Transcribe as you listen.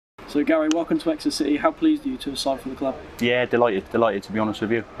So Gary, welcome to Exeter City. How pleased are you to have signed for the club? Yeah, delighted to be honest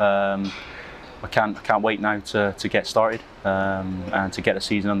with you. I can't wait now to get started and to get the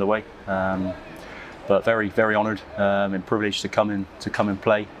season underway. But very honoured and privileged to come and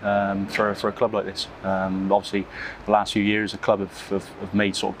play for a club like this. Obviously, the last few years, the club have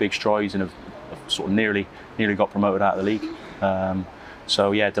made sort of big strides and have sort of nearly got promoted out of the league.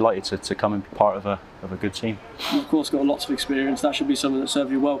 So yeah, delighted to come and be part of a good team. You've of course got lots of experience. That should be something that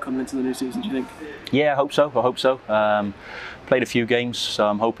serves you well coming into the new season, do you think? Yeah, I hope so. Played a few games, so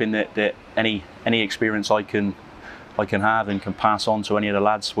I'm hoping that any experience I can have and can pass on to any of the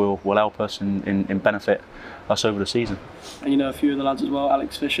lads will help us and benefit us over the season. And you know a few of the lads as well,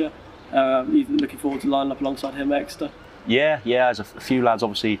 Alex Fisher. You looking forward to lining up alongside him at Exeter? Yeah, there's a few lads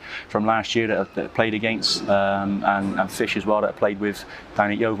obviously from last year that I played against, and Fish as well that I played with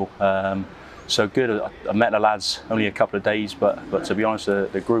down at Yeovil. So good. I met the lads only a couple of days, but to be honest,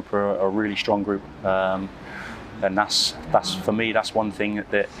 the group are a really strong group, and that's for me. That's one thing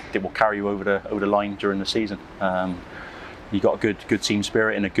that will carry you over the line during the season. You've got a good team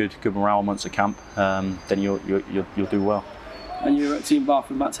spirit and a good morale amongst the camp, then you'll do well. And you were at Team Bath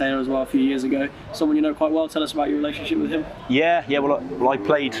with Matt Taylor as well a few years ago. Someone you know quite well. Tell us about your relationship with him. Yeah. Well, I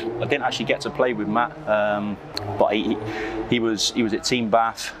didn't actually get to play with Matt, but he was at Team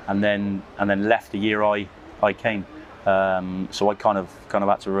Bath and then left the year I came. So I kind of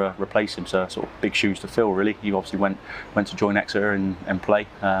had to replace him. So sort of big shoes to fill, really. He obviously went to join Exeter and play,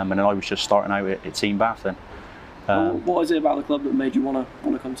 and then I was just starting out at Team Bath then. What is it about the club that made you want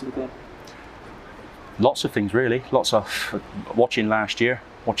to come to the club? Lots of things, really. Lots of watching last year,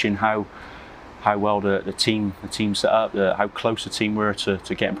 watching how well the team set up, how close the team were to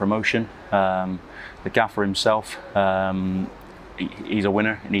getting promotion. The gaffer himself, he's a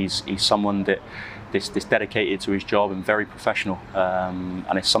winner, and he's someone that's dedicated to his job and very professional.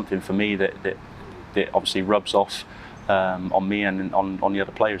 And it's something for me that obviously rubs off on me and on the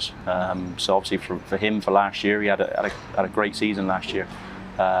other players. So obviously for him, for last year, he had a great season last year.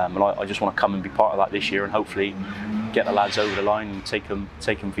 And I just want to come and be part of that this year and hopefully get the lads over the line and take them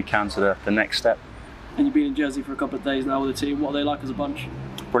if we can to the next step. And you've been in Jersey for a couple of days now with the team. What are they like as a bunch?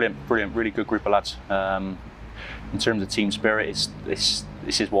 Brilliant, really good group of lads. In terms of team spirit, this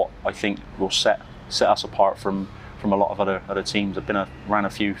is what I think will set us apart from a lot of other teams. I've been around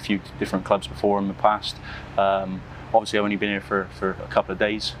a few different clubs before in the past. Obviously, I've only been here for a couple of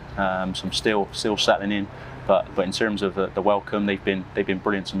days, so I'm still settling in. But in terms of the welcome, they've been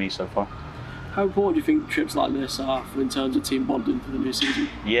brilliant to me so far. How important do you think trips like this are in terms of team bonding for the new season?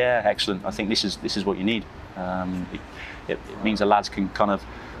 Yeah, excellent. I think this is what you need. It means the lads can kind of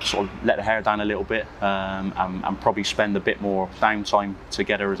sort of let the hair down a little bit and probably spend a bit more downtime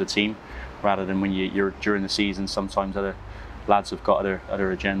together as a team, rather than when you're during the season. Sometimes other lads have got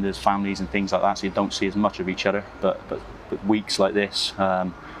other agendas, families and things like that, so you don't see as much of each other. But weeks like this,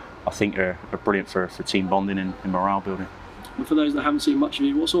 I think are brilliant for team bonding and morale building. And for those that haven't seen much of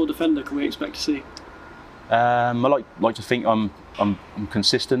you, what sort of defender can we expect to see? I like to think I'm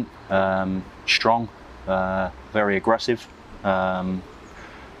consistent, strong, very aggressive. I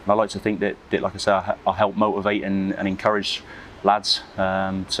like to think that like I say, I help motivate and encourage lads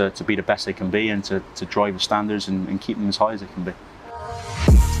to be the best they can be and to drive the standards and keep them as high as they can be.